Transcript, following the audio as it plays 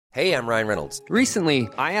Hey, I'm Ryan Reynolds. Recently,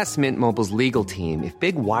 I asked Mint Mobile's legal team if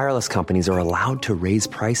big wireless companies are allowed to raise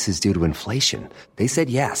prices due to inflation. They said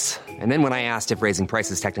yes. And then when I asked if raising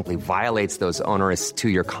prices technically violates those onerous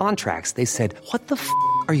two-year contracts, they said, "What the f***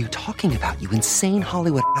 are you talking about, you insane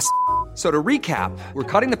Hollywood ass?" So to recap, we're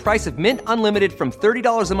cutting the price of Mint Unlimited from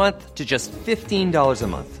 $30 a month to just $15 a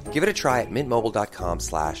month. Give it a try at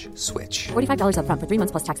mintmobile.com/switch. $45 up front for 3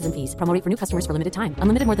 months plus taxes and fees. Promo rate for new customers for limited time.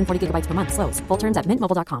 Unlimited more than 40 gigabytes per month. Slows full terms at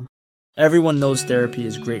mintmobile.com. Everyone knows therapy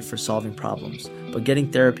is great for solving problems, but getting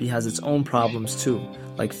therapy has its own problems too,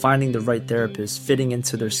 like finding the right therapist, fitting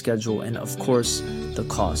into their schedule, and of course, the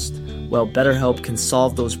cost. Well, BetterHelp can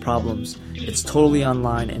solve those problems. It's totally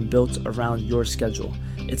online and built around your schedule.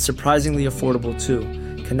 It's surprisingly affordable too.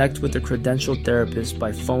 Connect with a credentialed therapist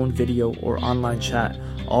by phone, video, or online chat,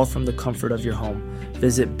 all from the comfort of your home.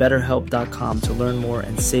 Visit BetterHelp.com to learn more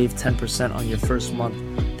and save 10% on your first month.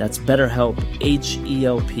 That's BetterHelp,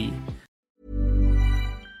 H-E-L-P.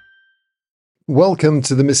 Welcome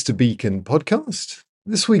to the Mr. Beacon podcast.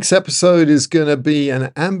 This week's episode is going to be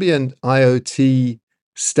an ambient IoT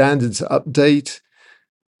standards update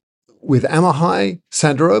with Amichai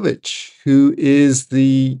Sanderovich, who is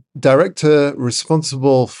the director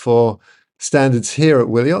responsible for standards here at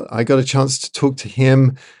Wiliot. I got a chance to talk to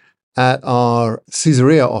him at our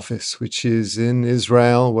Caesarea office, which is in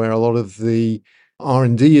Israel, where a lot of the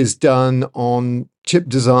R&D is done on chip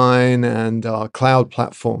design and our cloud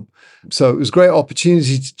platform. So it was a great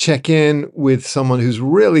opportunity to check in with someone who's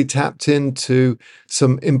really tapped into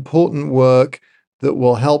some important work that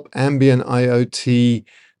will help ambient IoT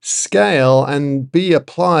scale and be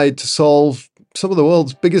applied to solve some of the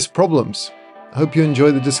world's biggest problems. I hope you enjoy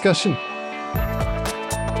the discussion.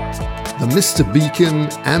 The Mr. Beacon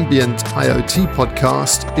Ambient IoT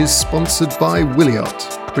podcast is sponsored by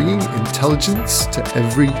Wiliot, bringing intelligence to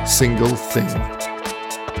every single thing.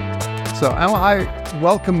 So, Amichai,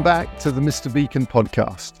 welcome back to the Mr. Beacon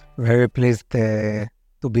podcast. Very pleased to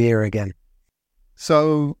be here again.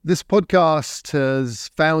 So, this podcast has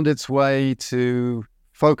found its way to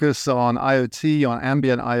focus on IoT, on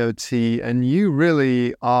ambient IoT, and you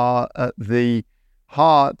really are at the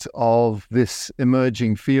heart of this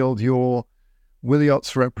emerging field. You're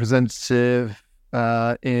Wiliot's representative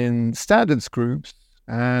in standards groups,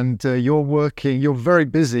 and you're very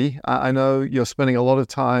busy. I know you're spending a lot of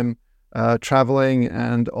time traveling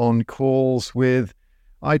and on calls with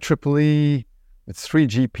IEEE, with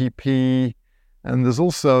 3GPP, and there's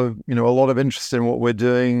also, a lot of interest in what we're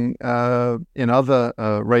doing in other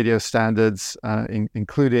radio standards,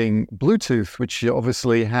 including Bluetooth, which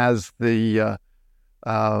obviously has the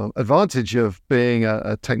advantage of being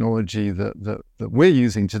a technology that we're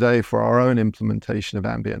using today for our own implementation of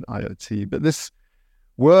ambient IoT. But this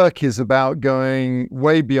work is about going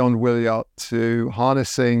way beyond Wiliot to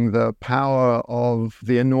harnessing the power of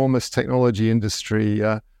the enormous technology industry.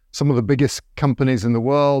 Some of the biggest companies in the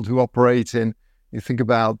world who operate in, you think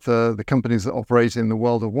about the companies that operate in the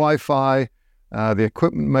world of Wi-Fi, the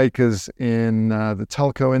equipment makers in the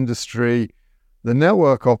telco industry, the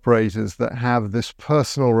network operators that have this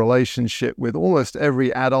personal relationship with almost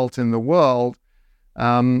every adult in the world.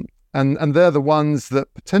 And they're the ones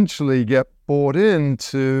that potentially get bought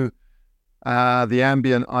into the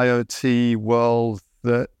ambient IoT world,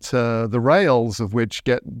 that the rails of which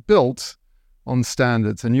get built on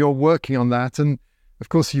standards. And you're working on that. And of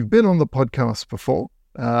course, you've been on the podcast before.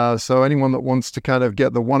 So anyone that wants to kind of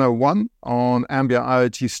get the 101 on ambient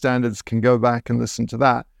IoT standards can go back and listen to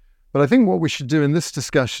that. But I think what we should do in this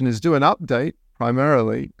discussion is do an update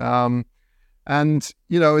primarily. And,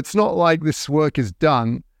 it's not like this work is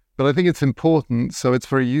done, but I think it's important. So it's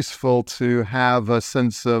very useful to have a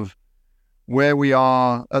sense of where we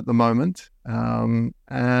are at the moment.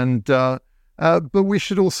 But we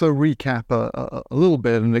should also recap a little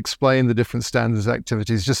bit and explain the different standards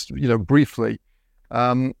activities, just, briefly.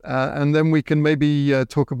 And then we can maybe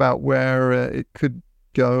talk about where it could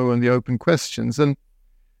go and the open questions. And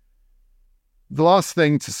the last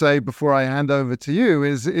thing to say before I hand over to you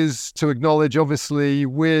is to acknowledge, obviously,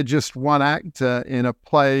 we're just one actor in a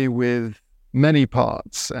play with many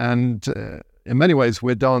parts. And in many ways,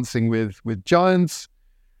 we're dancing with giants.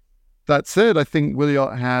 That said, I think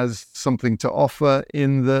Wiliot has something to offer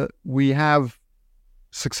in that we have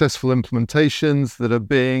successful implementations that are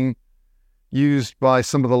being used by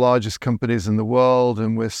some of the largest companies in the world,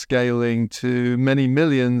 and we're scaling to many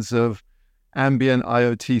millions of ambient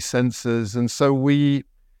IoT sensors. And so we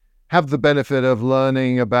have the benefit of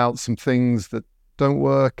learning about some things that don't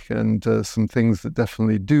work and some things that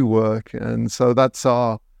definitely do work. And so that's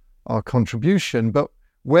our contribution. But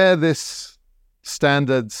where this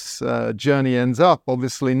standards journey ends up,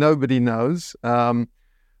 obviously nobody knows.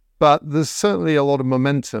 But there's certainly a lot of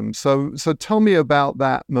momentum. So tell me about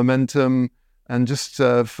that momentum. And just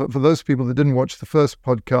for those people that didn't watch the first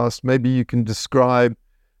podcast, maybe you can describe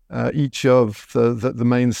each of the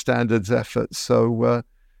main standards efforts. So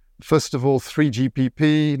first of all,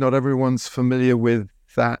 3GPP, not everyone's familiar with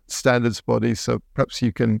that standards body. So perhaps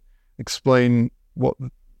you can explain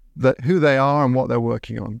who they are and what they're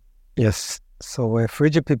working on. Yes. So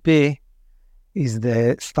 3GPP is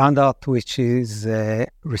the standard which is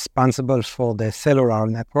responsible for the cellular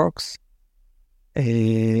networks.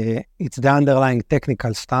 It's the underlying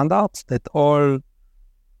technical standards that all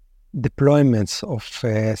deployments of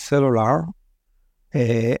cellular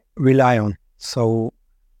rely on. So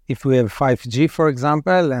if we have 5G, for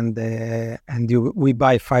example, and we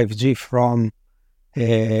buy 5G from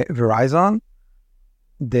Verizon,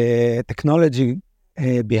 the technology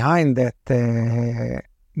behind that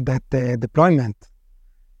deployment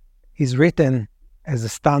is written as a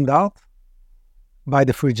standard by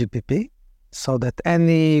the 3GPP, so that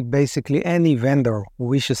basically any vendor who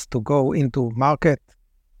wishes to go into market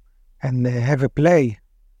and have a play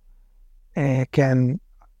can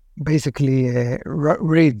basically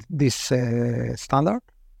read this standard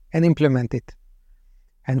and implement it.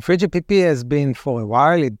 And 3GPP has been for a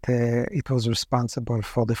while. It was responsible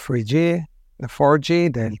for the 3G, the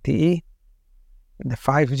 4G, the LTE, the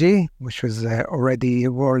 5G, which was already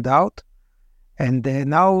rolled out. And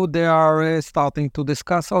now they are starting to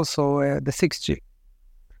discuss also the 6G.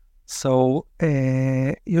 So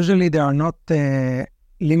usually they are not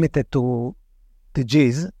limited to the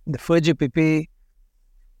Gs. The 3GPP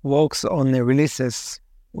works on releases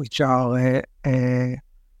which are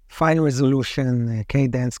fine resolution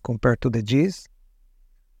cadence compared to the Gs,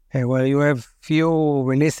 where you have few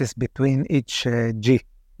releases between each G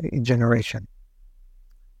generation.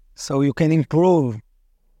 So you can improve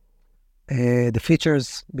the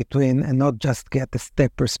features between and not just get a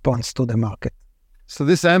step response to the market. So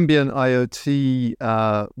this ambient IoT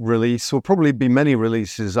release will probably be many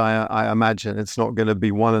releases, I imagine. It's not going to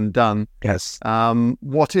be one and done. Yes.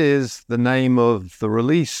 What is the name of the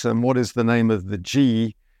release and what is the name of the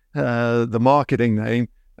G, the marketing name,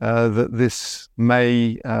 that this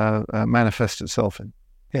may manifest itself in?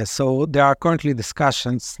 Yes, so there are currently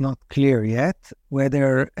discussions, not clear yet,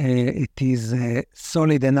 whether it is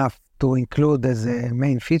solid enough to include as a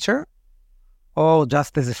main feature or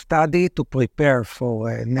just as a study to prepare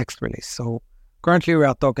for next release. So currently we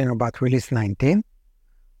are talking about release 19,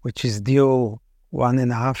 which is due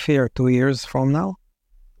 1.5 years, 2 years from now,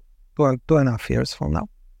 2.5 years from now.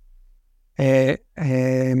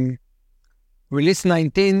 Release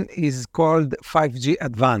 19 is called 5G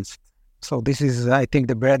Advanced. So this is, I think,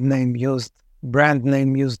 the brand name used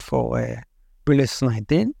for release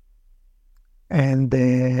 19. And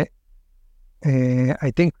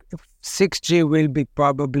I think 6G will be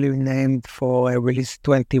probably named for release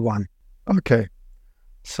 21. Okay.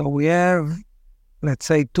 So we have, let's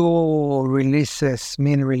say, 2 releases,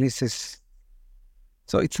 main releases.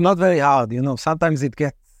 So it's not very hard, Sometimes it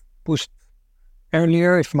gets pushed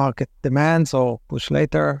earlier if market demands or pushed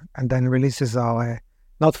later, and then releases are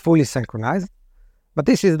not fully synchronized. But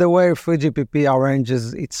this is the way 3GPP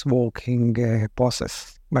arranges its working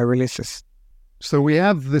process by releases. So we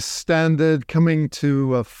have this standard coming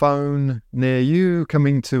to a phone near you,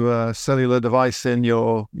 coming to a cellular device in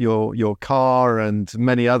your car and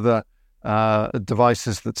many other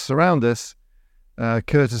devices that surround us,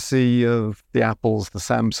 courtesy of the Apples, the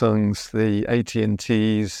Samsungs, the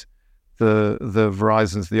AT&Ts, the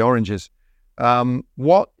Verizons, the Oranges.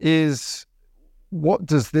 What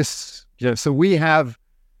does this, so we have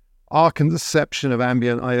our conception of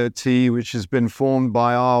ambient IoT, which has been formed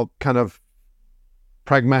by our kind of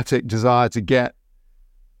pragmatic desire to get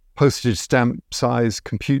postage stamp size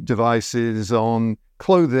compute devices on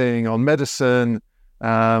clothing, on medicine,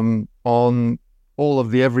 on all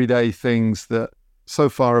of the everyday things that so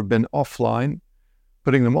far have been offline,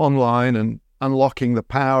 putting them online and unlocking the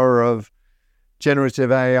power of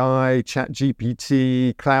generative AI,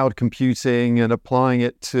 ChatGPT, cloud computing, and applying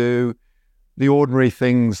it to the ordinary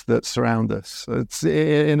things that surround us. It's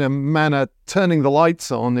in a manner turning the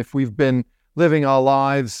lights on. If we've been living our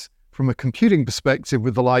lives from a computing perspective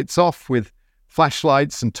with the lights off, with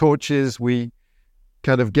flashlights and torches, we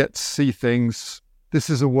kind of get to see things. This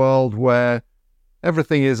is a world where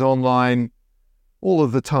everything is online all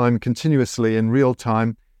of the time, continuously in real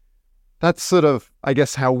time. That's sort of, I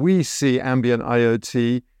guess, how we see ambient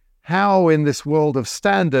IoT. How in this world of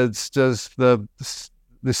standards does the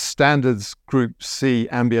standards group see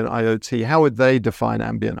ambient IoT? How would they define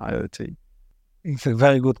ambient IoT? It's a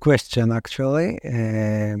very good question, actually.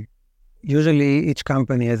 Usually each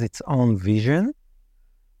company has its own vision,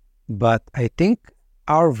 but I think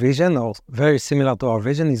our vision, or very similar to our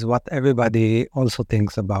vision, is what everybody also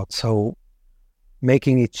thinks about. So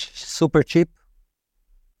making it super cheap,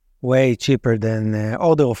 way cheaper than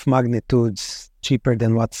order of magnitudes cheaper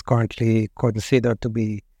than what's currently considered to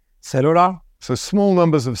be cellular. So small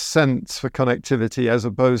numbers of cents for connectivity as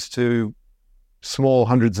opposed to small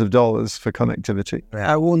hundreds of dollars for connectivity.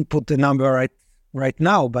 I won't put the number right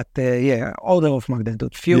now, but order of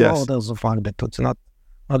magnitude, few orders of magnitudes, not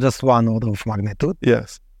just one order of magnitude.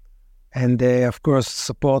 Yes. And of course,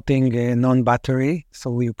 supporting non-battery,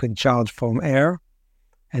 so you can charge from air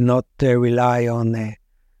and not rely on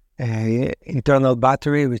internal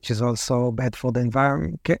battery, which is also bad for the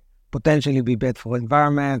environment, potentially be bad for the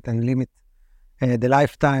environment and limit the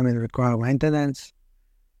lifetime and require maintenance.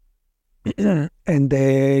 And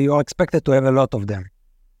you are expected to have a lot of them.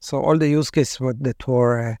 So all the use cases that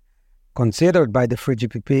were considered by the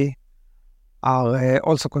 3GPP are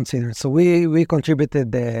also considered. So we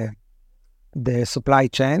contributed the supply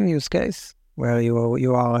chain use case, where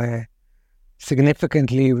you are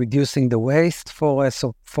significantly reducing the waste for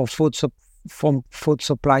food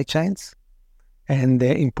supply chains, and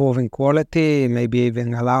improving quality, maybe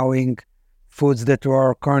even allowing foods that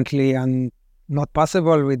were currently not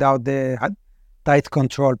possible without the tight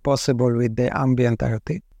control possible with the ambient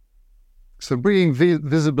IoT. So bringing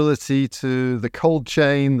visibility to the cold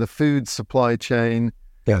chain, the food supply chain.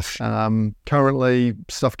 Yes. Currently,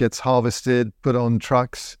 stuff gets harvested, put on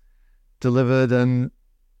trucks, delivered, and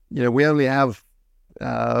we only have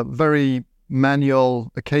very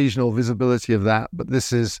manual, occasional visibility of that. But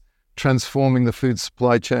this is transforming the food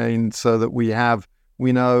supply chain so that we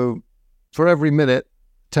know for every minute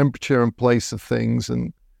temperature and place of things,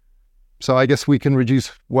 and so I guess we can reduce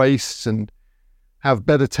waste and have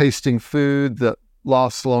better tasting food that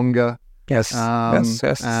lasts longer. Yes.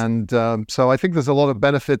 Yes. And so I think there's a lot of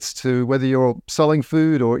benefits to whether you're selling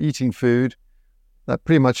food or eating food. That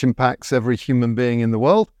pretty much impacts every human being in the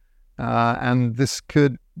world, and this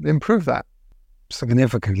could improve that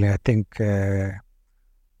significantly. I think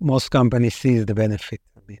most companies see the benefit.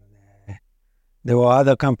 There were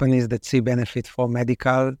other companies that see benefit for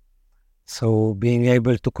medical, so being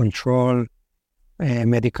able to control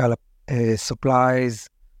medical supplies,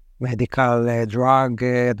 medical drug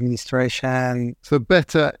administration. So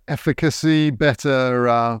better efficacy, better,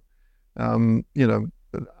 I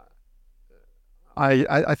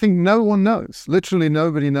think no one knows, literally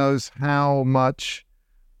nobody knows how much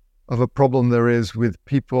of a problem there is with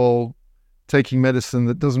people taking medicine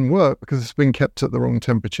that doesn't work because it's been kept at the wrong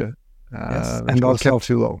temperature. Yes. And also kept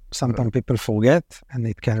too low. Sometimes people forget, and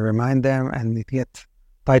it can remind them, and it gets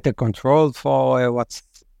tighter control for what's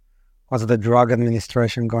the drug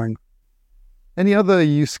administration going. Any other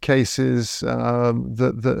use cases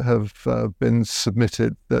that have been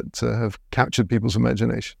submitted that have captured people's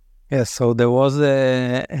imagination? Yes, so there was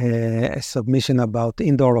a submission about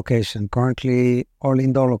indoor location. Currently, all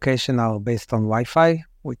indoor locations are based on Wi-Fi,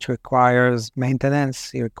 which requires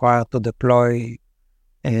maintenance. You require to deploy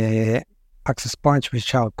access points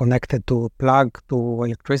which are connected to plug to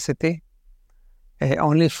electricity.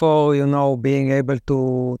 Only for, being able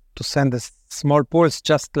to send a small pulse,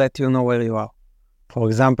 just let you know where you are. For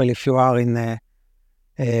example, if you are in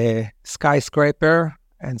a skyscraper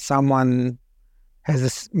and someone has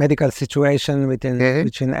a medical situation within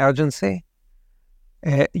urgency,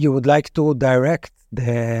 you would like to direct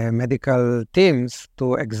the medical teams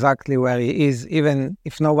to exactly where he is, even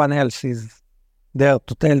if no one else is there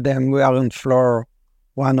to tell them we are on floor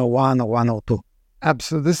 101 or 102.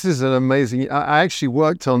 Absolutely. This is an amazing... I actually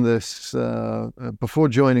worked on this before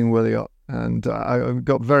joining Wiliot, and I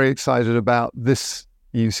got very excited about this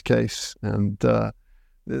use case. And,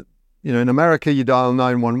 in America, you dial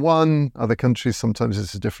 911. Other countries, sometimes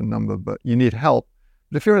it's a different number, but you need help.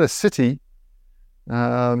 But if you're in a city,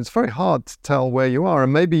 it's very hard to tell where you are.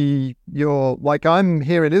 And maybe you're like I'm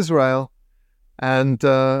here in Israel, and,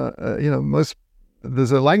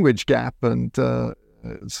 there's a language gap, and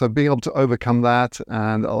so being able to overcome that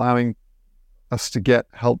and allowing us to get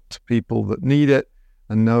help to people that need it,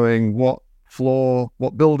 and knowing what floor,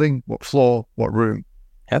 what building, what floor, what room.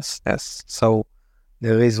 Yes. So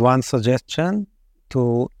there is one suggestion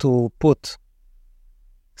to put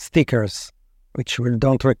stickers which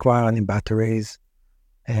don't require any batteries.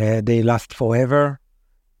 They last forever,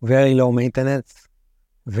 very low maintenance,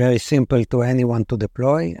 very simple to anyone to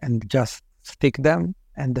deploy, and just stick them.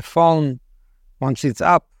 And the phone, once it's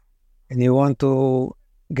up and you want to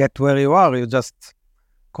get where you are, you just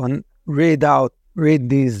read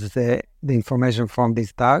these the information from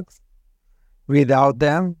these tags, read out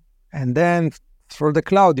them, and then through the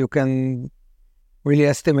cloud, you can really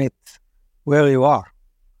estimate where you are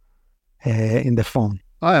in the phone.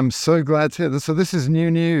 I am so glad to hear this. So this is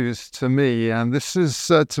new news to me, and this is,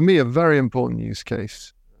 to me, a very important use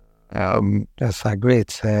case. Yes, I agree.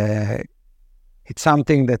 It's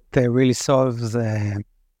something that really solves a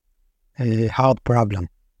hard problem.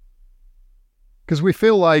 Because we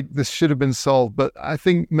feel like this should have been solved, but I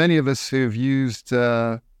think many of us who've used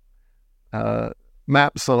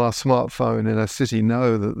maps on our smartphone in a city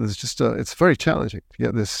know that there's just it's very challenging to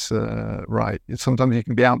get this right. Sometimes you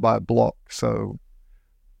can be out by a block. So,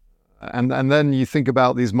 and then you think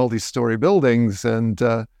about these multi-story buildings, and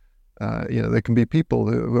there can be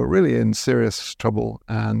people who are really in serious trouble,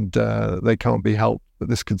 and they can't be helped. But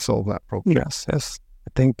this could solve that problem. Yes. I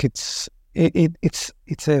think it's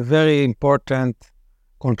a very important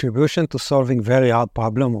contribution to solving very hard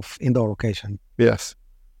problem of indoor location. Yes.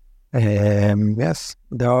 Yes,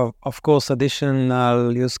 there are, of course,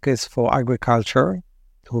 additional use case for agriculture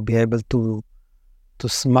to be able to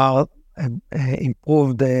smart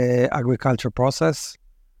improve the agriculture process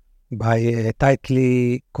by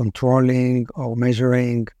tightly controlling or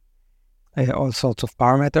measuring all sorts of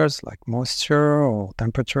parameters like moisture or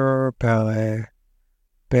temperature per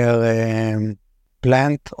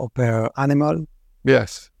plant or per animal.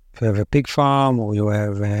 Yes. If you have a pig farm or you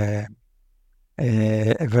have a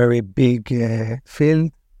very big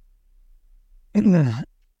field.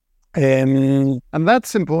 And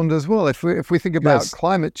that's important as well. If we think about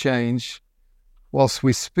climate change, whilst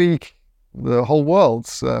we speak, the whole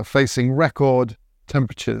world's facing record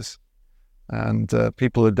temperatures, and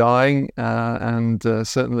people are dying and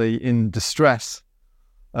certainly in distress.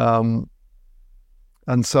 And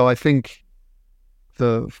so I think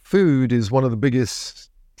the food production is one of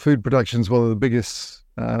the biggest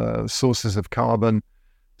sources of carbon.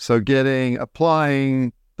 So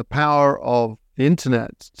applying the power of the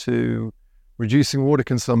internet to reducing water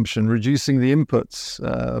consumption, reducing the inputs,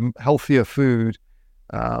 healthier food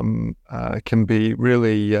can be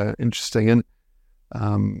really interesting.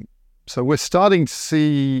 And so we're starting to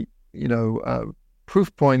see,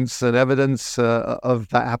 proof points and evidence of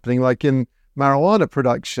that happening, like in marijuana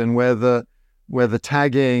production, where the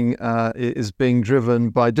tagging is being driven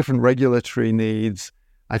by different regulatory needs.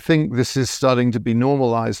 I think this is starting to be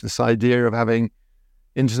normalized, this idea of having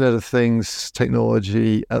Internet of Things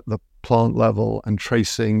technology at the plant level and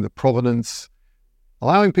tracing the provenance,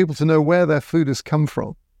 allowing people to know where their food has come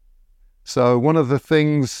from. So one of the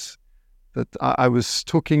things that I was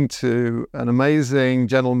talking to an amazing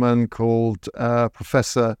gentleman called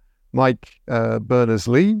Professor Mike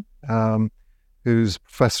Berners-Lee, who's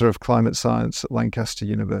professor of climate science at Lancaster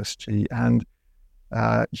University. And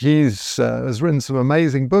he's has written some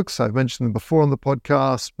amazing books. I've mentioned them before on the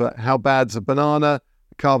podcast, but How Bad's a Banana?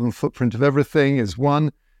 The Carbon Footprint of Everything is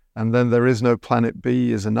one. And then There Is No Planet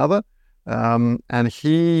B is another. And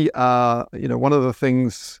he, one of the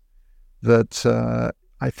things that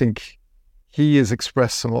I think he has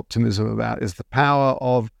expressed some optimism about is the power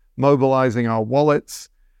of mobilizing our wallets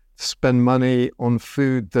to spend money on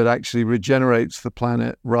food that actually regenerates the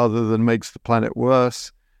planet rather than makes the planet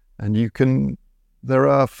worse. And there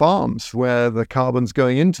are farms where the carbon's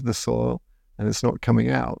going into the soil and it's not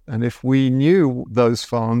coming out. And if we knew those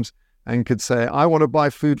farms and could say, I want to buy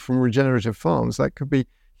food from regenerative farms, that could be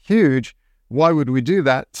huge. Why would we do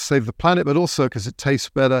that? To save the planet, but also because it tastes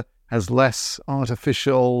better, has less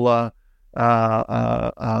artificial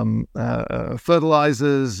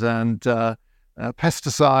fertilizers and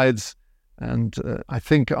pesticides. And I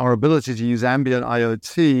think our ability to use ambient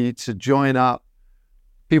IoT to join up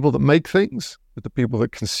people that make things with the people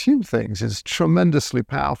that consume things is tremendously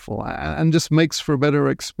powerful and just makes for a better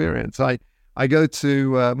experience. I go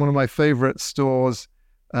to one of my favorite stores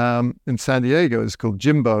in San Diego. It's called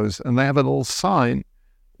Jimbo's, and they have a little sign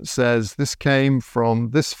that says, this came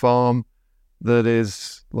from this farm that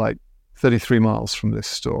is like 33 miles from this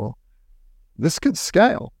store. This could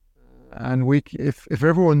scale. And if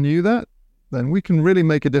everyone knew that, then we can really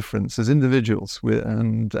make a difference as individuals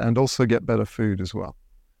and also get better food as well.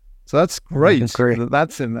 So that's great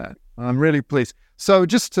that's in there. I'm really pleased. So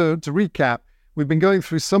just to recap, we've been going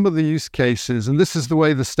through some of the use cases, and this is the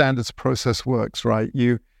way the standards process works, right?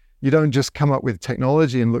 You don't just come up with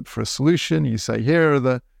technology and look for a solution. You say, here are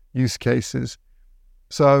the use cases.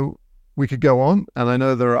 So we could go on, and I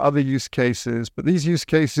know there are other use cases, but these use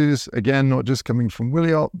cases, again, not just coming from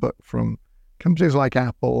Wiliot, but from companies like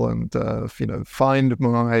Apple and, Find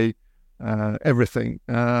My everything.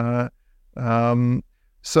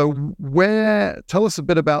 So tell us a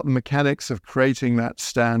bit about the mechanics of creating that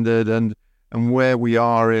standard and where we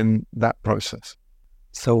are in that process.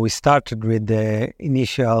 So we started with the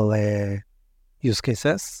initial use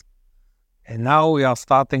cases, and now we are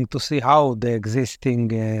starting to see how the existing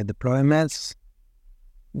deployments,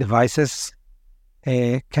 devices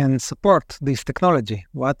can support this technology.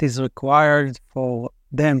 What is required for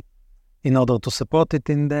them in order to support it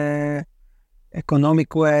in the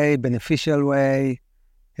economic way, beneficial way,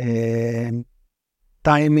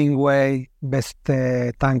 timing way, best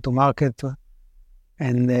time to market.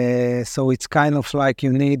 And so it's kind of like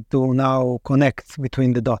you need to now connect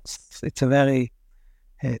between the dots. It's a very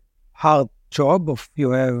hard job of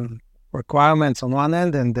you have requirements on one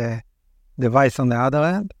end and the device on the other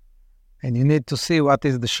end. And you need to see what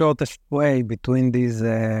is the shortest way between these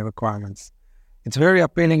requirements. It's very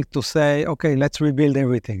appealing to say, okay, let's rebuild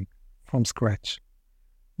everything from scratch.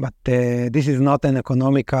 But this is not an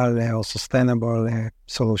economical or sustainable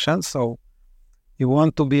solution. So you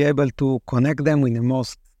want to be able to connect them in the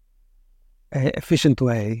most efficient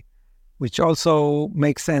way, which also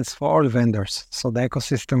makes sense for all vendors, so the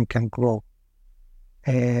ecosystem can grow.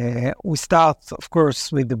 We start, of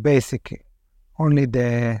course, with the basic, only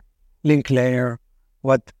the link layer.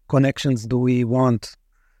 What connections do we want?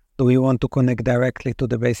 Do we want to connect directly to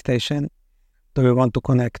the base station? Do we want to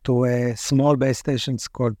connect to a small base stations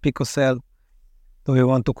called picocell? Do we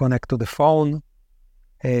want to connect to the phone?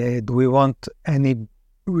 Do we want any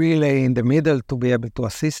relay in the middle to be able to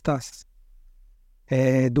assist us?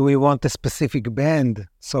 Do we want a specific band?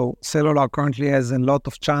 So cellular currently has a lot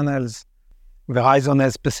of channels. Verizon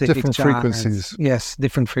has specific different channels. frequencies. Yes,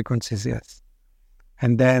 different frequencies, yes.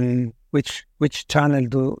 And then which channel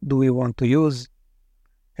do we want to use?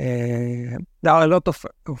 There are a lot of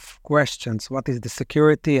questions. What is the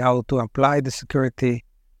security? How to apply the security?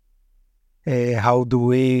 How do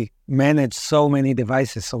we manage so many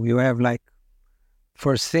devices? So you have like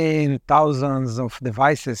foreseen thousands of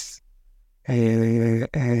devices, and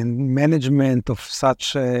management of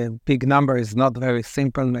such a big number is not very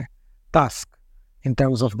simple task in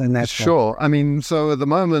terms of the network. Sure. I mean, so at the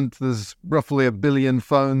moment, there's roughly 1 billion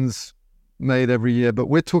phones made every year, but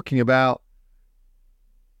we're talking about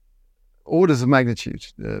orders of magnitude,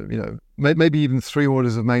 maybe even 3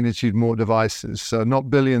 orders of magnitude more devices. So not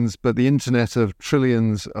billions, but the internet of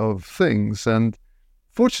trillions of things. And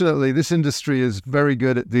fortunately, this industry is very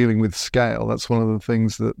good at dealing with scale. That's one of the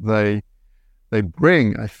things that they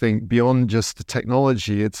bring, I think, beyond just the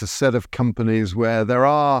technology. It's a set of companies where there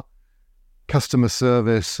are customer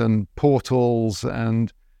service and portals.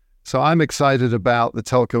 And so I'm excited about the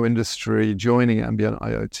telco industry joining ambient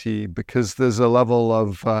IoT because there's a level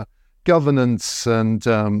of governance and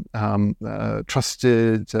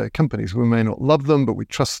trusted companies. We may not love them, but we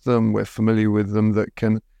trust them. We're familiar with them that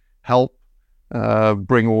can help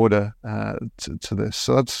bring order to this.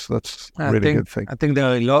 So that's a really good thing. I think there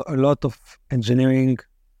are a lot of engineering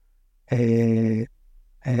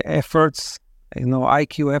efforts,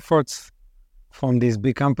 IQ efforts from these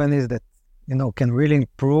big companies that, can really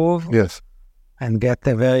improve and get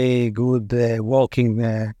a very good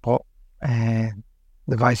working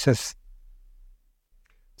devices.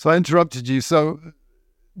 So I interrupted you. So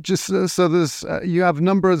just so there's, you have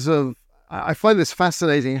numbers of, I find this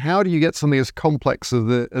fascinating. How do you get something as complex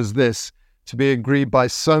as this to be agreed by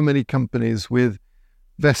so many companies with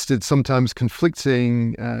vested, sometimes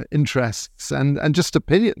conflicting interests and just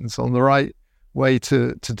opinions on the right way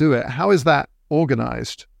to do it? How is that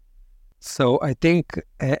organized? So I think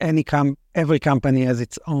every company has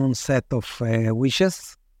its own set of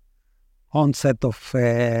wishes, own set of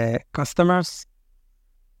customers,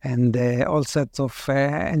 and all sets of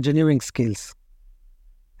engineering skills.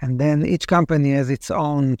 And then each company has its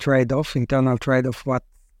own trade-off, internal trade-off, what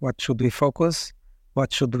should we focus,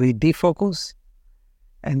 what should we defocus.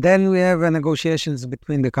 And then we have negotiations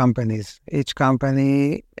between the companies. Each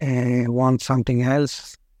company wants something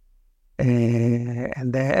else,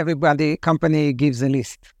 and company gives a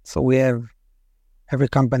list. So every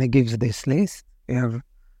company gives this list. We have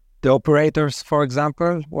the operators, for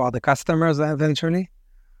example, who are the customers eventually.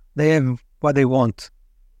 They have what they want.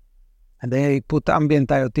 And they put ambient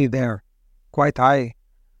IoT there, quite high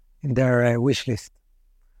in their wish list.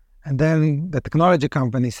 And then the technology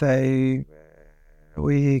companies say,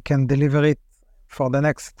 we can deliver it for the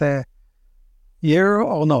next year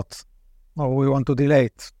or not, or we want to delay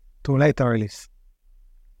it to later release.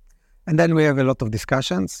 And then we have a lot of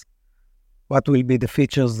discussions. What will be the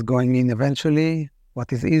features going in eventually?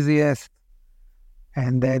 What is easiest?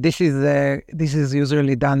 And this is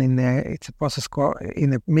usually done in a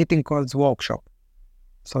meeting called workshop.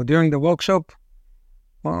 So during the workshop,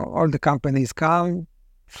 all the companies come,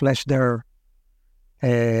 flash their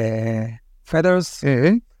feathers,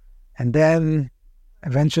 and then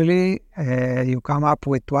eventually you come up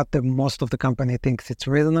with what the most of the company thinks it's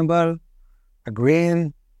reasonable,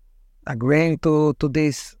 agreeing to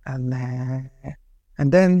this, and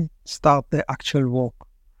then start the actual work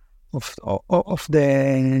of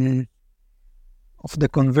the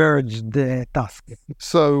converged task.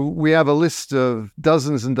 So we have a list of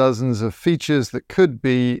dozens and dozens of features that could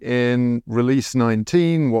be in release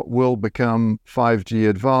 19, what will become 5G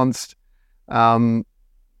advanced.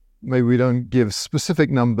 Maybe we don't give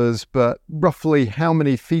specific numbers, but roughly how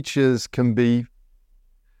many features can be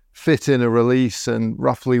fit in a release, and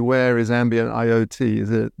roughly where is ambient IoT?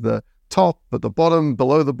 Is it the top, at the bottom,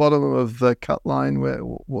 below the bottom of the cut line?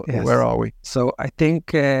 Where are we? So I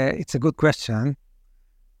think it's a good question.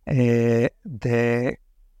 The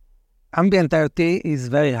ambient IoT is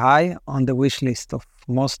very high on the wish list of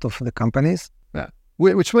most of the companies. Yeah,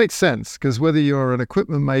 which makes sense, because whether you're an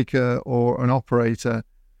equipment maker or an operator,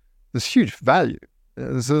 there's huge value.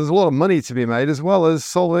 There's a lot of money to be made, as well as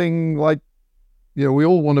solving, we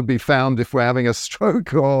all want to be found if we're having a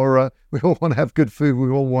stroke, or we all want to have good food. We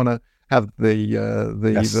all want to have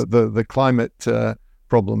the climate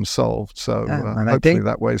problem solved. So and hopefully I think,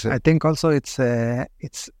 that weighs it. I think also it's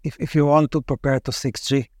if you want to prepare to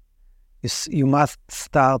 6G, you must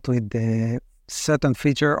start with the certain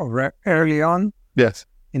feature early on. Yes.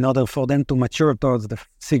 In order for them to mature towards the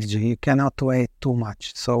 6G, you cannot wait too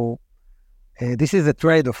much. So this is a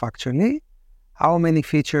trade-off, actually. How many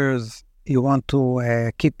features you want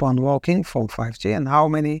to keep on working for 5G, and how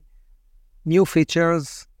many new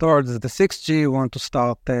features towards the 6G you want to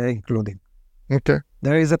start including. Okay.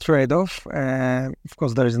 There is a trade-off. Of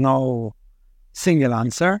course, there is no single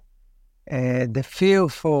answer. The fear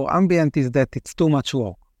for ambient is that it's too much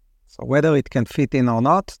work. So whether it can fit in or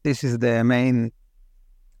not, this is the main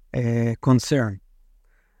concern.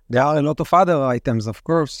 There are a lot of other items, of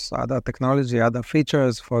course, other technology, other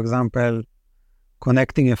features. For example,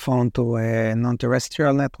 connecting a phone to a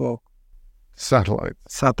non-terrestrial network.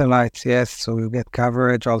 Satellites, yes. So you get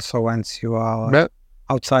coverage also once you are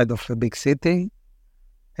outside of a big city.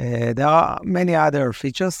 There are many other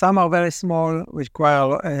features. Some are very small, which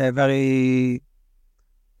require a very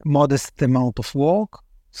modest amount of work.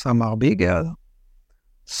 Some are bigger.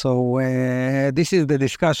 So this is the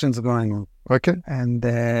discussions going on. Okay. And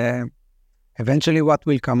eventually what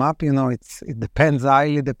will come up, it depends,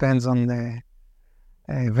 highly depends on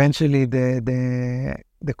eventually the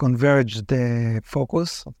converged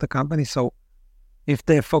focus of the company. So if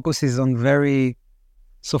the focus is on very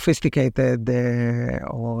sophisticated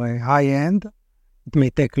or high end, it may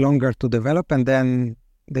take longer to develop, and then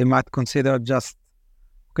they might consider just,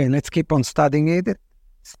 okay, let's keep on studying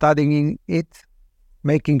it,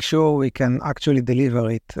 making sure we can actually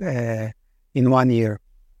deliver it in 1 year,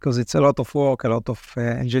 because it's a lot of work, a lot of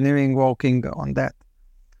engineering working on that.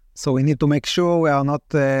 So we need to make sure we are not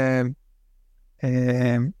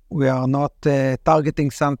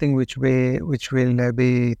targeting something which will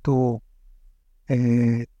be too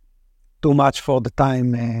much for the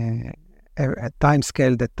time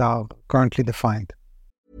scale that are currently defined.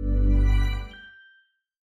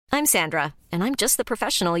 I'm Sandra, and I'm just the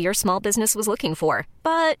professional your small business was looking for.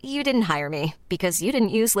 But you didn't hire me because you didn't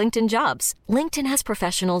use LinkedIn Jobs. LinkedIn has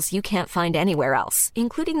professionals you can't find anywhere else,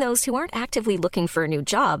 including those who aren't actively looking for a new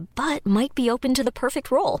job, but might be open to the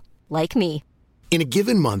perfect role, like me. In a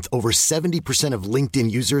given month, over 70% of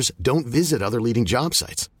LinkedIn users don't visit other leading job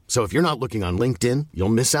sites. So if you're not looking on LinkedIn, you'll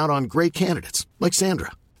miss out on great candidates like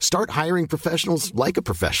Sandra. Start hiring professionals like a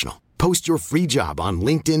professional. Post your free job on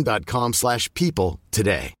linkedin.com/people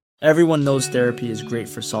today. Everyone knows therapy is great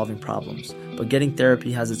for solving problems, but getting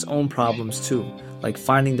therapy has its own problems too, like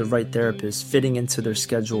finding the right therapist, fitting into their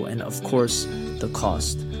schedule, and of course, the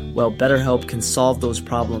cost. Well, BetterHelp can solve those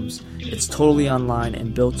problems. It's totally online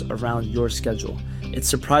and built around your schedule. It's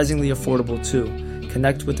surprisingly affordable too.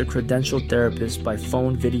 Connect with a credentialed therapist by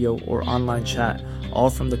phone, video, or online chat,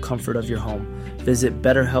 all from the comfort of your home. Visit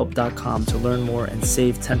BetterHelp.com to learn more and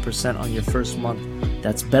save 10% on your first month.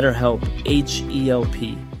 That's BetterHelp,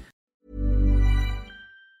 H-E-L-P.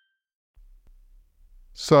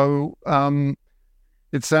 So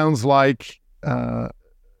it sounds like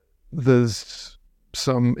there's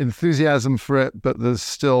some enthusiasm for it, but there's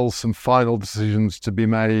still some final decisions to be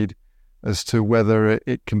made as to whether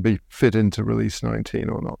it can be fit into release 19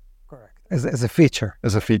 or not. Correct. As a feature.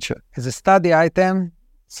 As a feature. As a study item,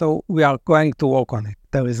 so we are going to work on it.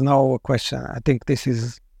 There is no question. I think this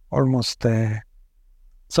is almost... you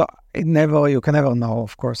can never know,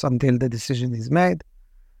 of course, until the decision is made.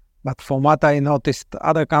 But from what I noticed,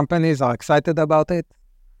 other companies are excited about it,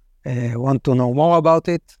 want to know more about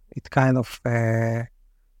it. It kind of,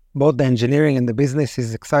 both the engineering and the business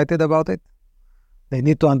is excited about it. They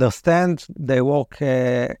need to understand the work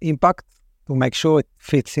impact to make sure it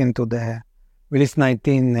fits into the Release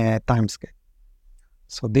 19 timescale.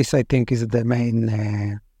 So this, I think, is the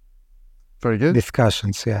main very good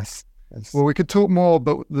discussions, yes. Well, we could talk more,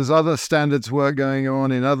 but there's other standards work going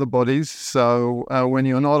on in other bodies. So when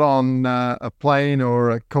you're not on a plane or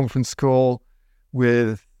a conference call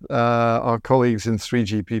with our colleagues in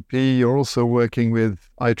 3GPP, you're also working with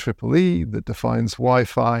IEEE that defines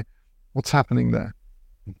Wi-Fi. What's happening there?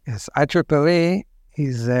 Yes, IEEE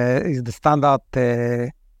is the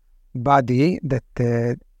standard body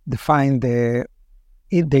that defines the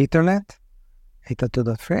Ethernet,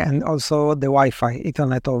 802.3, and also the Wi-Fi,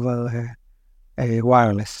 Ethernet over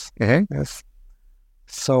wireless. Yes.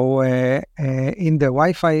 So in the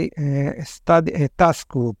Wi-Fi study, a task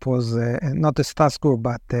group was, not a task group,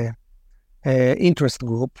 but interest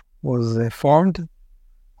group was formed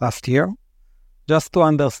last year, just to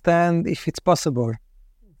understand if it's possible,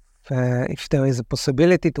 if there is a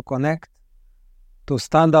possibility to connect to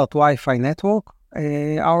standard Wi-Fi network,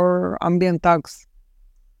 our ambient tags.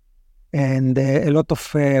 And a lot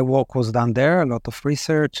of work was done there, a lot of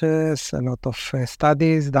researches, a lot of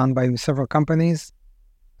studies done by several companies.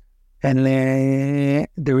 And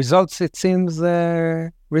the results, it seems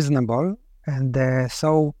reasonable. And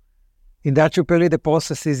so in the IEEE, the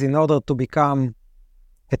process is in order to become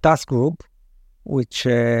a task group, which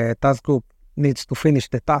task group needs to finish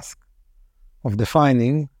the task of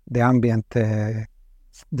defining the ambient, the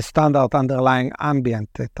standard underlying ambient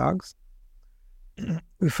tags.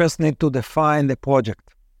 We first need to define the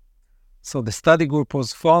project. So the study group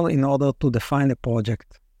was formed in order to define a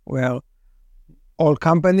project where all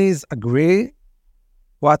companies agree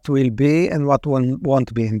what will be and what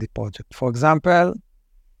won't be in the project. For example,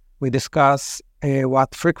 we discuss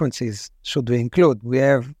what frequencies should we include. We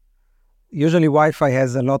have, usually Wi-Fi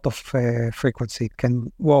has a lot of frequency. It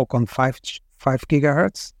can work on 5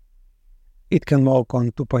 gigahertz. It can work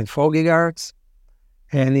on 2.4 gigahertz.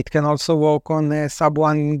 And it can also work on sub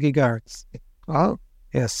 1 gigahertz. Oh.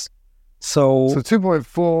 Yes. So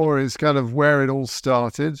 2.4 is kind of where it all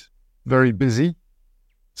started, very busy.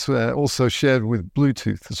 It's also shared with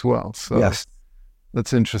Bluetooth as well. So yes.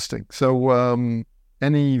 That's interesting. So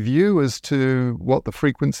any view as to what the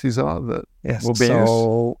frequencies are that will be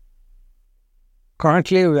used?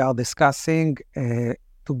 Currently we are discussing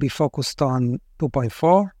to be focused on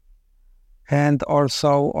 2.4 and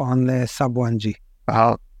also on sub 1G.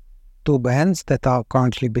 Two bands that are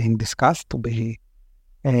currently being discussed to be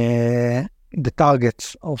the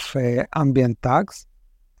targets of ambient tags.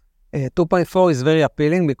 2.4 is very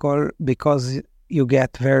appealing because you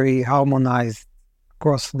get very harmonized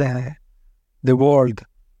across the world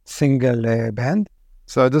single band.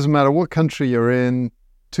 So it doesn't matter what country you're in,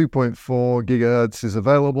 2.4 gigahertz is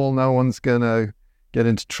available. No one's going to get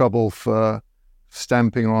into trouble for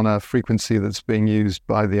stamping on a frequency that's being used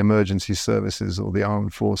by the emergency services or the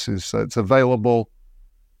armed forces. So it's available.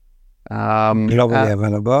 Globally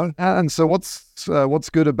available. And so what's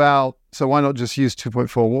good about, so why not just use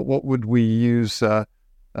 2.4? What would we use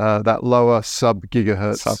that lower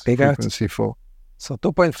sub-gigahertz frequency for? So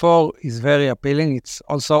 2.4 is very appealing. It's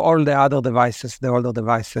also all the other devices, the older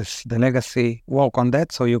devices, the legacy work on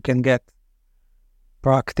that. So you can get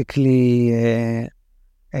practically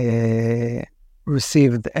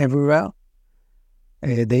received everywhere.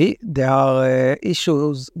 There are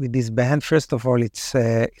issues with this band. First of all, it's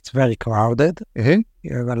very crowded. Mm-hmm.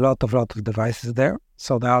 You have a lot of devices there.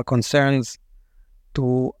 So there are concerns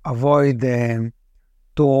to avoid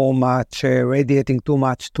too much radiating too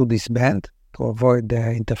much to this band to avoid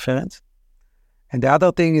the interference. And the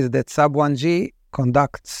other thing is that sub 1G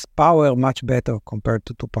conducts power much better compared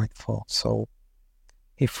to 2.4. So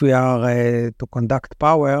if we are to conduct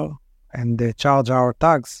power and charge our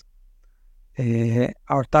tags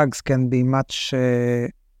can be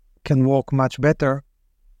can work much better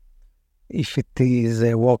if it is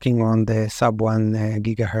working on the sub 1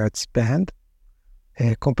 gigahertz band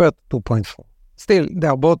compared to 2.4. Still, they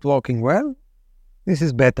are both working well. This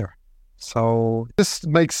is better. So this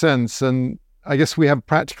makes sense. And I guess we have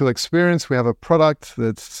practical experience. We have a product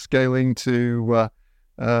that's scaling to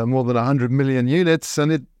more than 100 million units,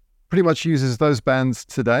 and it pretty much uses those bands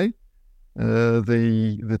today.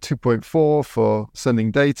 The 2.4 for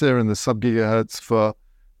sending data and the sub-gigahertz for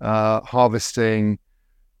harvesting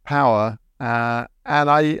power. And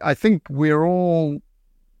I think we're all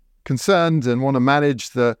concerned and want to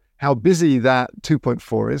manage how busy that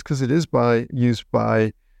 2.4 is, because it is used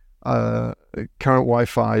by current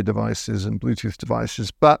Wi-Fi devices and Bluetooth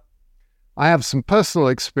devices. But I have some personal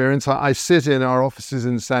experience. I sit in our offices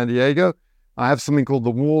in San Diego. I have something called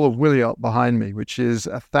the Wall of Wiliot behind me, which is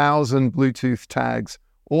 1,000 Bluetooth tags,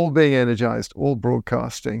 all being energized, all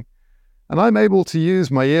broadcasting. And I'm able to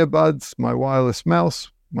use my earbuds, my wireless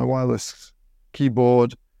mouse, my wireless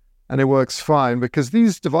keyboard, and it works fine because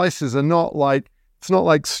these devices are not like, it's not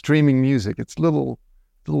like streaming music. It's little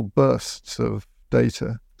bursts of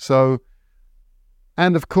data. So,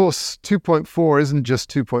 and of course, 2.4 isn't just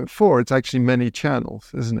 2.4, it's actually many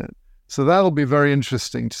channels, isn't it? So that'll be very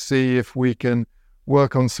interesting to see if we can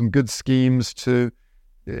work on some good schemes to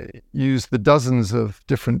use the dozens of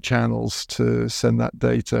different channels to send that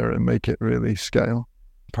data and make it really scale.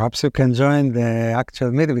 Perhaps you can join the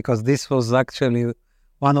actual meeting, because this was actually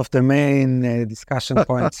one of the main discussion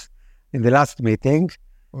points in the last meeting.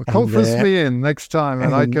 Well, conference me in next time,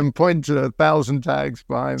 and I can point to 1,000 tags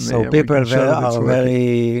behind me. So people are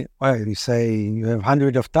very, well, you say you have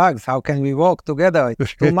hundreds of tags. How can we work together?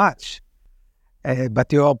 It's too much.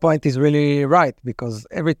 But your point is really right, because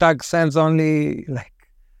every tag sends only like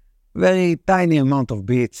very tiny amount of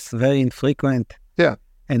bits, very infrequent. Yeah.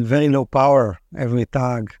 And very low power, every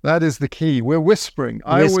tag. That is the key. We're whispering.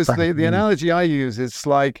 The analogy I use is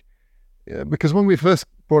like, because when we first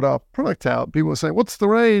brought our product out, people were saying, what's the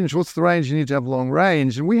range? What's the range? You need to have long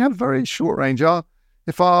range. And we have very short range.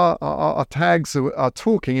 If our tags are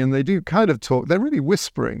talking, and they do kind of talk, they're really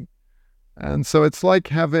whispering. And so it's like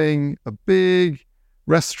having a big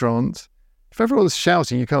restaurant. If everyone's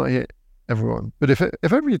shouting, you can't hear everyone. But if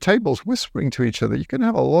every table's whispering to each other, you can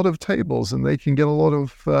have a lot of tables and they can get a lot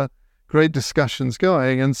of great discussions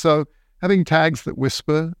going. And so having tags that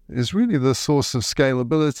whisper is really the source of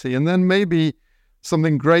scalability. And then maybe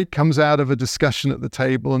something great comes out of a discussion at the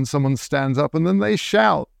table and someone stands up and then they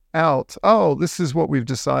shout out, oh, this is what we've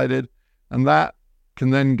decided. And that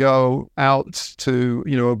can then go out to,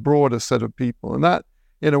 a broader set of people. And that,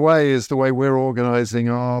 in a way, is the way we're organizing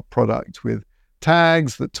our product, with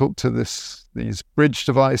tags that talk to these bridge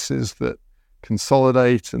devices that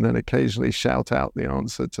consolidate and then occasionally shout out the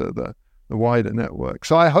answer to the wider network.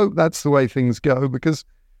 So I hope that's the way things go, because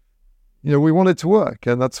we want it to work,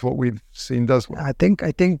 and that's what we've seen does work. I think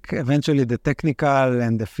eventually the technical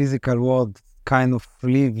and the physical world kind of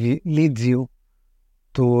leads you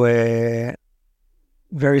to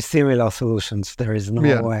very similar solutions. There is no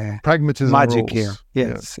pragmatism magic rules.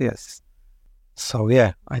 Here. Yes. So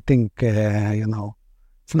I think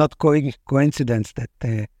it's not coincidence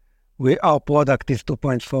that our product is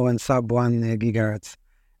 2.4 and sub 1 gigahertz,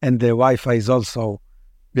 and the Wi-Fi is also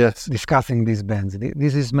discussing these bands.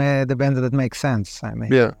 This is the band that makes sense.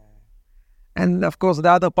 And of course the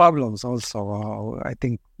other problems also. I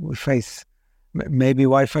think we face. Maybe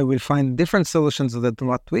Wi-Fi will find different solutions than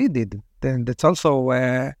what we did. Then that's also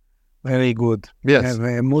very good. Yes.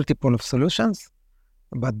 We have multiple of solutions.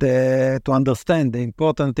 But to understand, the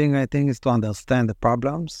important thing, I think, is to understand the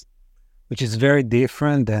problems, which is very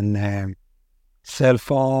different than cell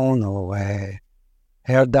phone or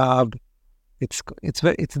hair dub. It's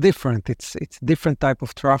different. It's different type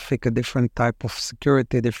of traffic, a different type of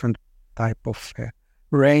security, different type of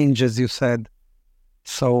range, as you said.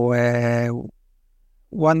 So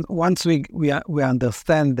once we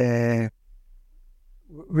understand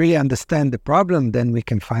really understand the problem, then we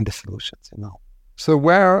can find the solutions. So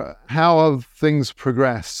how have things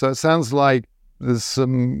progressed? So it sounds like there's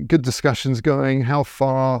some good discussions going. How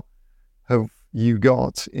far have you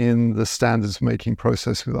got in the standards making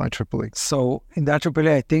process with IEEE? So in the IEEE,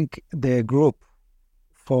 I think the group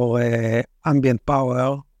for ambient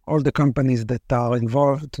power, all the companies that are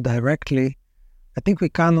involved directly, I think we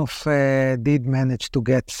kind of did manage to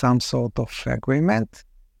get some sort of agreement,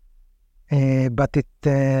 but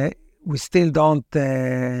we still don't.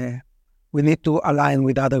 We need to align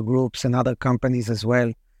with other groups and other companies as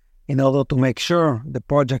well, in order to make sure the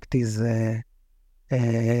project is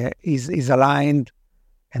aligned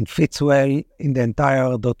and fits well in the entire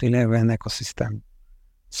 .11 ecosystem.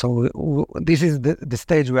 So this is the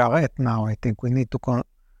stage we are at now. I think we need to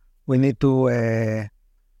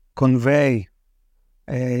convey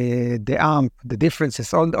the AMP, the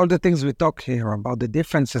differences, all the things we talk here about, the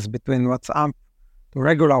differences between what's AMP to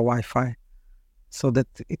regular Wi-Fi, so that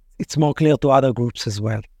it's more clear to other groups as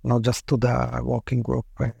well, not just to the working group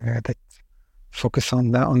that focus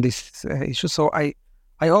on this issue. So I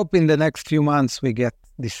hope in the next few months we get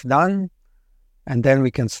this done, and then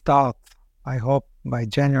we can start, I hope by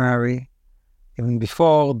January, even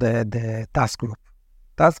before the task group.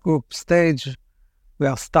 Task group stage, we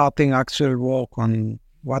are starting actual work on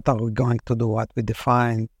what are we going to do, what we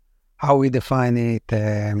define, how we define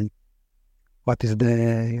it, what is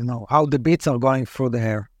the, how the bits are going through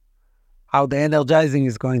there, how the energizing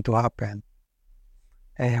is going to happen,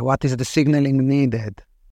 what is the signaling needed,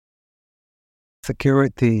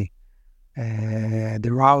 security, the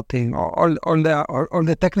routing, all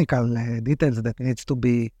the technical details that needs to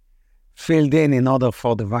be filled in order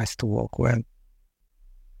for the device to work well.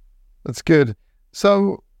 That's good.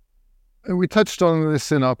 So we touched on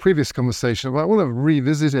this in our previous conversation, but I want to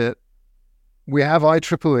revisit it. We have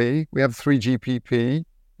IEEE, we have 3GPP,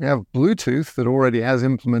 we have Bluetooth that already has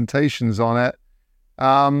implementations on it.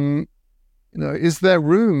 Is there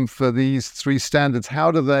room for these three standards?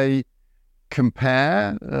 How do they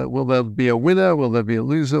compare? Will there be a winner? Will there be a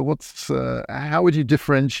loser? How would you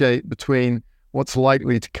differentiate between what's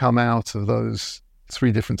likely to come out of those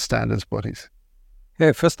three different standards bodies?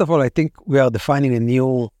 Yeah, first of all, I think we are defining a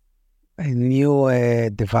new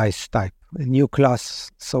device type, a new class.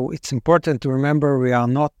 So it's important to remember we are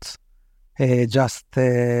not just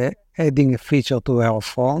adding a feature to our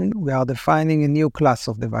phone. We are defining a new class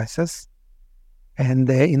of devices. And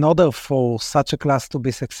in order for such a class to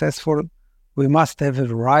be successful, we must have a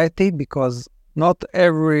variety, because not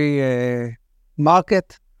every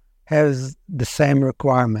market has the same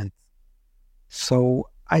requirements. So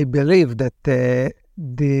I believe that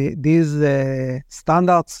these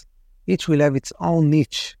standards each will have its own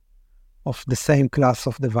niche of the same class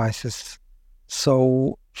of devices.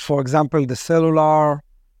 So, for example, the cellular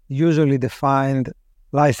usually defined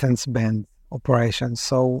license band operations.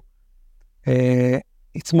 So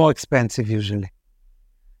it's more expensive usually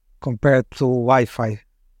compared to Wi-Fi.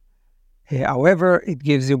 However, it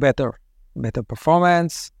gives you better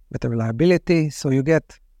performance, better reliability. So you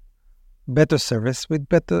get better service with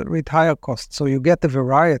higher costs. So you get a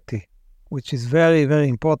variety, which is very, very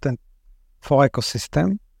important for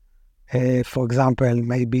ecosystem. For example,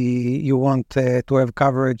 maybe you want to have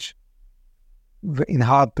coverage in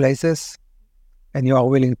hard places, and you are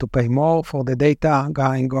willing to pay more for the data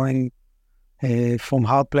going from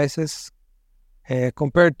hard places,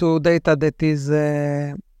 compared to data that is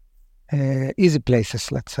easy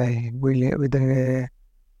places, let's say, with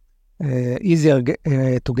easier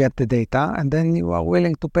to get the data, and then you are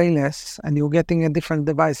willing to pay less, and you're getting a different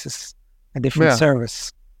devices, a different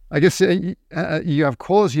service. I guess you have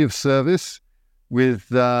quality of service with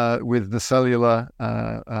the cellular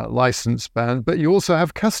license band, but you also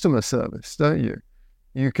have customer service, don't you?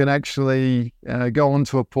 You can actually go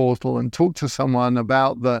onto a portal and talk to someone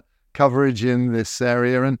about the coverage in this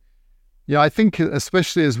area. And I think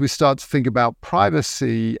especially as we start to think about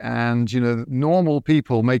privacy and, normal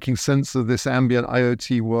people making sense of this ambient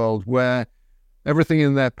IoT world where everything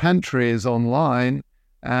in their pantry is online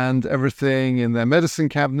and everything in their medicine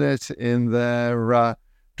cabinet, in their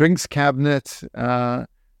drinks cabinet,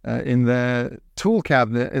 in their tool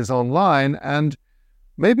cabinet is online. And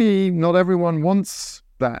maybe not everyone wants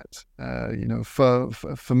that.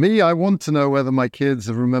 For me, I want to know whether my kids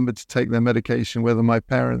have remembered to take their medication, whether my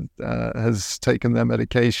parent has taken their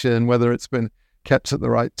medication, whether it's been kept at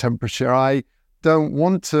the right temperature. I don't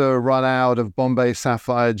want to run out of Bombay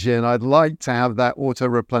Sapphire gin. I'd like to have that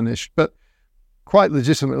auto-replenished. But quite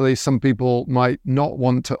legitimately, some people might not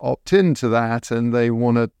want to opt into that, and they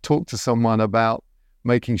want to talk to someone about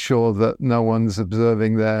making sure that no one's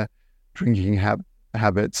observing their drinking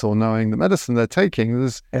habits or knowing the medicine they're taking.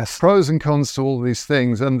 There's pros and cons to all these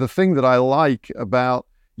things. And the thing that I like about,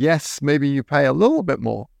 yes, maybe you pay a little bit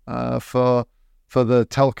more for the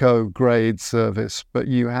telco grade service, but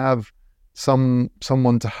you have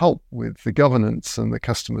someone to help with the governance and the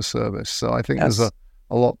customer service. So I think there's a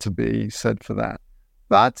lot to be said for that.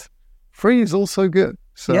 But free is also good.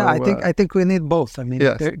 So, I think we need both. I mean,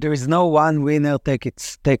 there is no one winner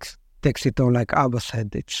takes it all, like Abba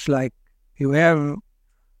said. It's like you have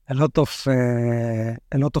a lot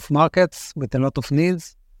of markets with a lot of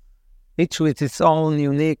needs, each with its own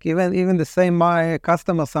unique. Even the same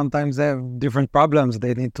customers sometimes have different problems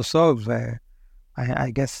they need to solve.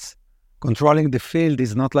 I guess controlling the field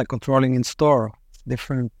is not like controlling in store. It's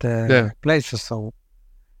different places. So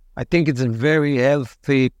I think it's a very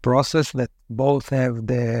healthy process that both have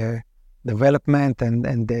the development and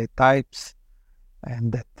the types,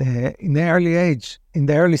 and that in the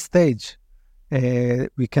early stage,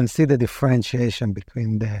 we can see the differentiation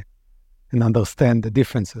between and understand the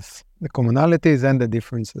differences, the commonalities and the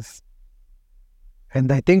differences.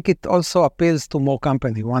 And I think it also appeals to more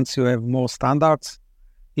companies. Once you have more standards,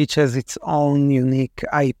 each has its own unique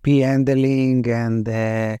IP handling and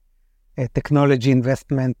technology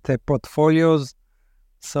investment portfolios.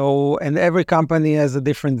 So, and every company has a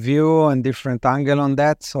different view and different angle on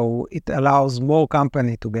that. So it allows more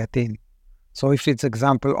company to get in. So if it's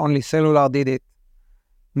example, only cellular did it,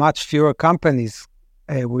 much fewer companies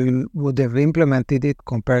would have implemented it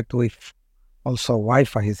compared to if also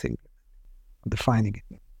Wi-Fi is defining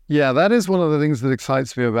it. Yeah, that is one of the things that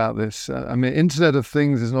excites me about this. I mean, Internet of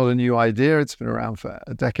Things is not a new idea. It's been around for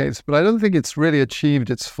decades, but I don't think it's really achieved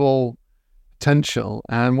its full potential.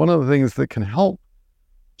 And one of the things that can help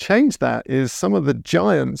change that is some of the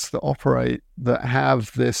giants that operate, that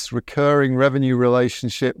have this recurring revenue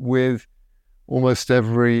relationship with almost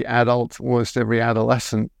every adult, almost every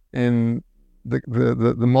adolescent in the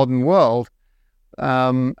modern world.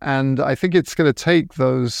 And I think it's going to take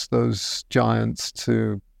those giants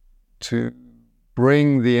to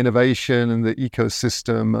bring the innovation and the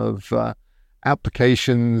ecosystem of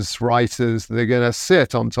applications writers that are going to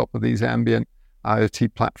sit on top of these ambient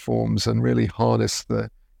IoT platforms and really harness the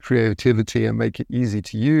creativity and make it easy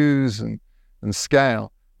to use and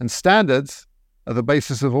scale. And standards are the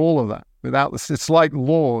basis of all of that. Without this, it's like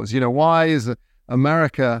laws. Why is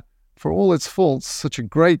America, for all its faults, such a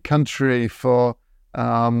great country for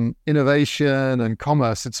innovation and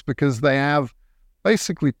commerce? It's because they have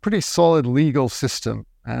basically pretty solid legal system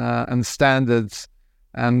and standards,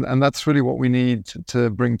 and that's really what we need to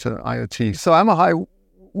bring to IoT. So Amichai,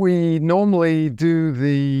 we normally do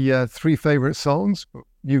the 3 favorite songs.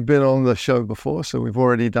 You've been on the show before, so we've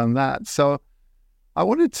already done that. So I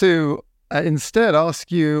wanted to instead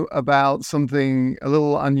ask you about something a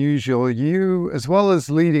little unusual. You, as well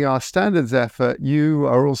as leading our standards effort, you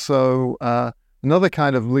are also another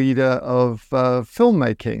kind of leader of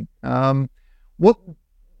filmmaking. What?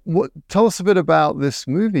 Tell us a bit about this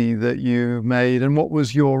movie that you made, and what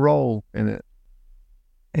was your role in it?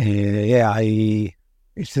 It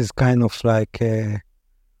is kind of like a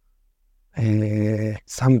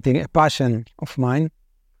passion of mine.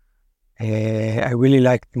 I really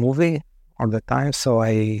liked movie all the time, so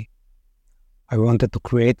I wanted to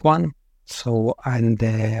create one. So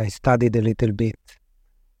I studied a little bit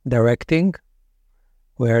directing,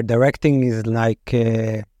 where directing is like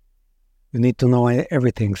you need to know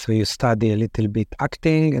everything. So you study a little bit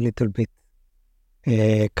acting, a little bit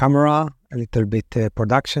camera, a little bit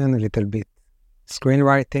production, a little bit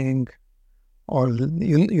screenwriting, or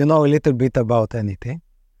you know a little bit about anything.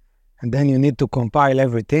 And then you need to compile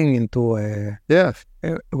everything into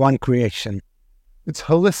one creation. It's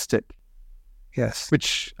holistic. Yes.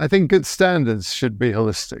 Which I think good standards should be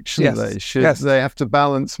holistic, shouldn't they? They have to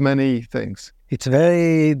balance many things.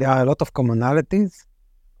 There are a lot of commonalities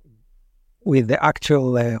with the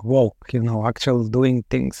actual work, actual doing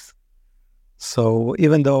things. So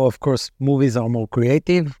even though, of course, movies are more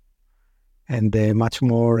creative and much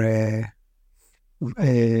more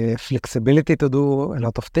flexibility to do a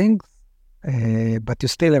lot of things, but you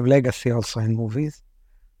still have legacy also in movies,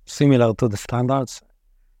 similar to the standards,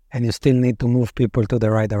 and you still need to move people to the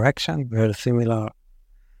right direction, very similar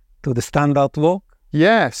to the standard work.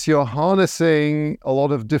 Yes, you're harnessing a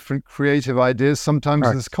lot of different creative ideas. Sometimes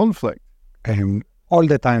there's conflict. All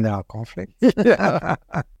the time there are conflicts. Yeah.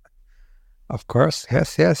 Of course,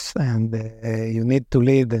 yes. And you need to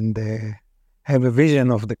lead and have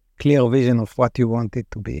a clear vision of what you want it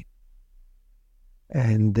to be.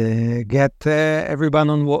 And get everyone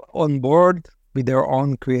on board with their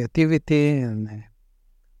own creativity and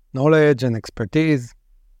knowledge and expertise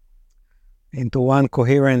into one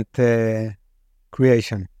coherent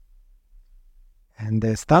creation. And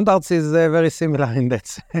the standards is very similar in that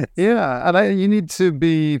sense. Yeah, and you need to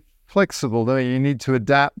be flexible, don't you? You need to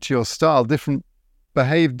adapt your style,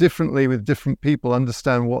 behave differently with different people,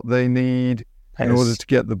 understand what they need in order to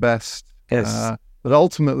get the best. Yes. But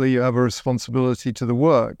ultimately, you have a responsibility to the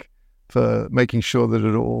work for making sure that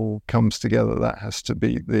it all comes together. That has to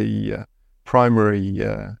be the primary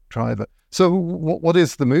driver. So what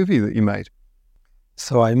is the movie that you made?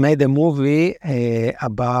 So I made a movie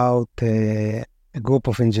about a group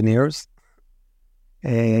of engineers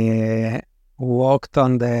who worked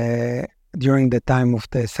during the time of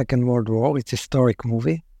the Second World War. It's a historic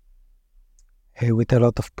movie with a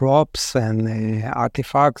lot of props and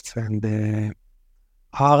artifacts and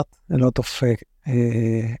art, a lot of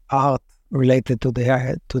art related to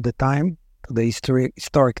the time, to the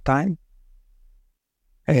historic time.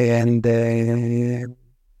 And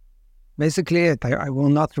basically, I will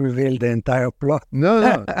not reveal the entire plot.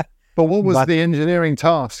 No. But what was the engineering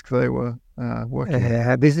task they were working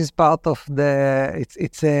on? This is part of the.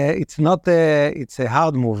 It's a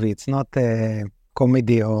hard movie. It's not a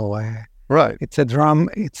comedy or right. It's a drama.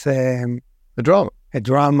 It's a drama. A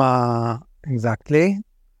drama, exactly.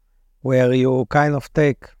 where you kind of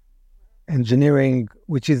take engineering,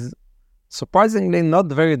 which is surprisingly not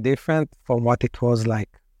very different from what it was like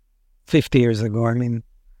 50 years ago. I mean,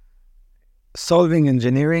 solving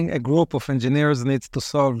engineering, a group of engineers needs to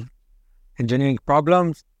solve engineering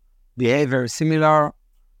problems, behave very similar,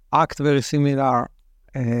 act very similar.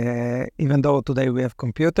 Even though today we have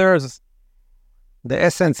computers, the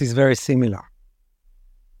essence is very similar.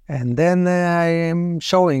 And then I am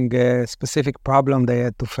showing a specific problem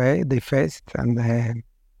they faced, and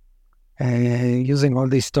using all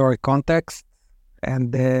the historic context.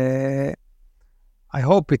 And I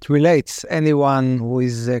hope it relates anyone who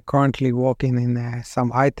is currently working in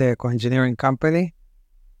some high-tech or engineering company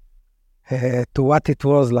to what it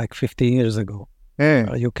was like 15 years ago.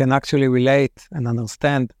 You can actually relate and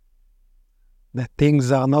understand that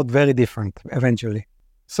things are not very different eventually.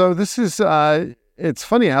 So this is, it's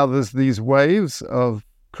funny how there's these waves of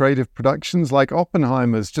creative productions, like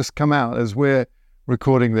Oppenheimer's just come out as we're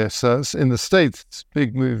recording this. So it's in the States, it's a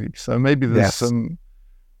big movie. So maybe there's some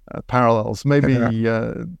parallels. Maybe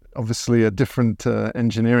obviously a different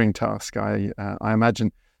engineering task, I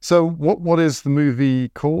imagine. So what is the movie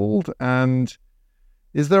called? And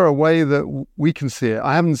is there a way that we can see it?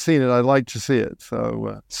 I haven't seen it. I'd like to see it.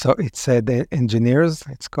 So it's The Engineers,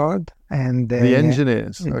 it's called. And The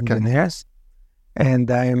Engineers. Okay. Engineers.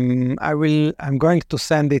 And I'm going to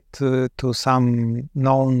send it to some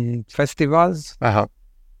known festivals. Uh-huh.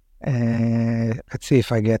 Let's see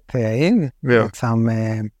if I get in with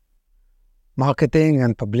some marketing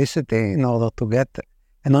and publicity in order to get,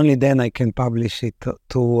 and only then I can publish it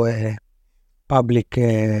to public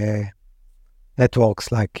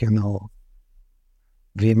networks like,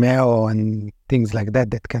 Vimeo and things like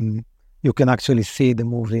that you can actually see the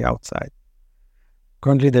movie outside.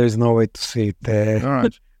 Currently, there is no way to see it. All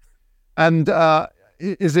right. And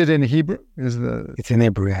is it in Hebrew? It's in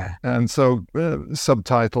Hebrew, yeah. And so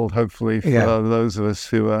subtitled, hopefully, for those of us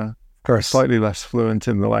who are slightly less fluent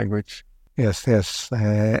in the language. Yes.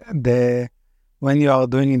 When you are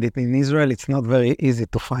doing it in Israel, it's not very easy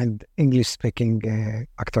to find English-speaking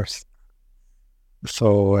actors.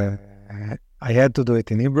 So I had to do it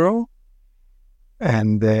in Hebrew,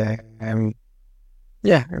 and I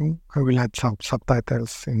will add some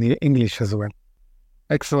subtitles in English as well.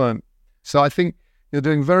 Excellent. So I think you're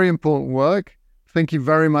doing very important work. Thank you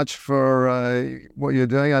very much for what you're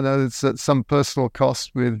doing. I know it's at some personal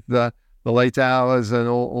cost with the late hours and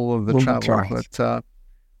all of the travel, but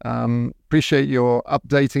appreciate your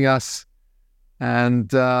updating us.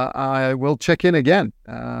 And I will check in again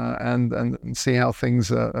and see how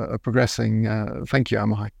things are progressing. Thank you,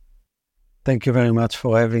 Amichai. Thank you very much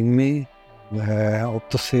for having me. I hope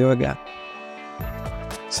to see you again.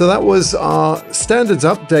 So that was our Standards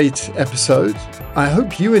Update episode. I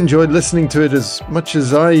hope you enjoyed listening to it as much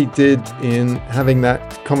as I did in having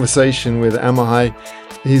that conversation with Amichai.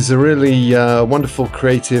 He's a really wonderful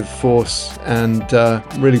creative force, and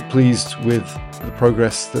really pleased with the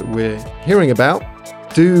progress that we're hearing about.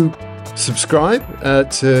 Do subscribe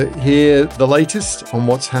to hear the latest on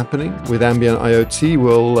what's happening with ambient IoT.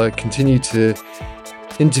 We'll continue to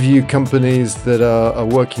interview companies that are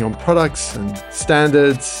working on products and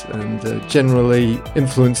standards and generally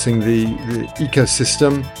influencing the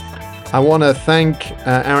ecosystem. I want to thank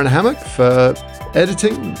Aaron Hammock for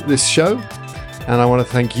editing this show, and I want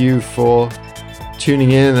to thank you for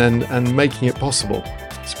tuning in and making it possible.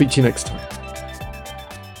 Speak to you next time.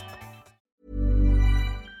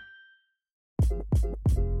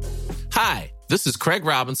 Hi, this is Craig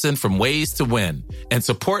Robinson from Ways to Win, and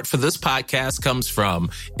support for this podcast comes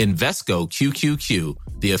from Invesco QQQ,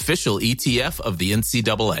 the official ETF of the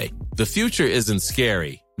NCAA. The future isn't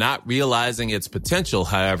scary. Not realizing its potential,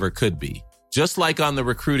 however, could be. Just like on the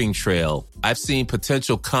recruiting trail, I've seen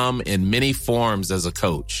potential come in many forms as a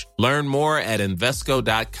coach. Learn more at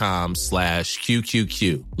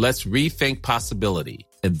Invesco.com/QQQ. Let's rethink possibility.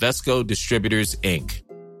 Invesco Distributors, Inc.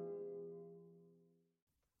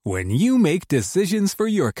 When you make decisions for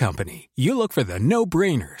your company, you look for the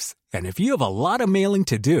no-brainers. And if you have a lot of mailing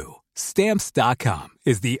to do, Stamps.com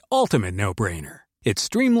is the ultimate no-brainer. It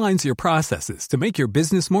streamlines your processes to make your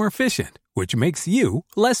business more efficient, which makes you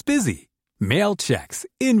less busy. Mail checks,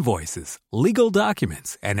 invoices, legal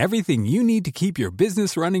documents, and everything you need to keep your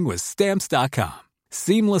business running with Stamps.com.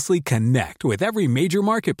 Seamlessly connect with every major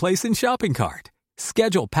marketplace and shopping cart.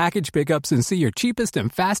 Schedule package pickups and see your cheapest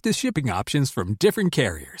and fastest shipping options from different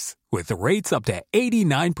carriers, with rates up to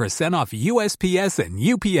 89% off USPS and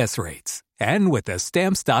UPS rates. And with the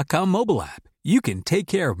Stamps.com mobile app, you can take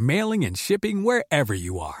care of mailing and shipping wherever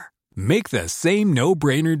you are. Make the same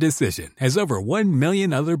no-brainer decision as over 1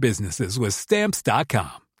 million other businesses with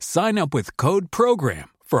Stamps.com. Sign up with code PROGRAM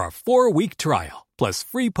for a 4-week trial, plus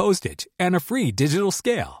free postage and a free digital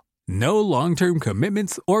scale. No long-term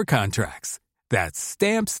commitments or contracts. That's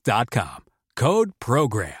Stamps.com. Code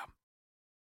PROGRAM.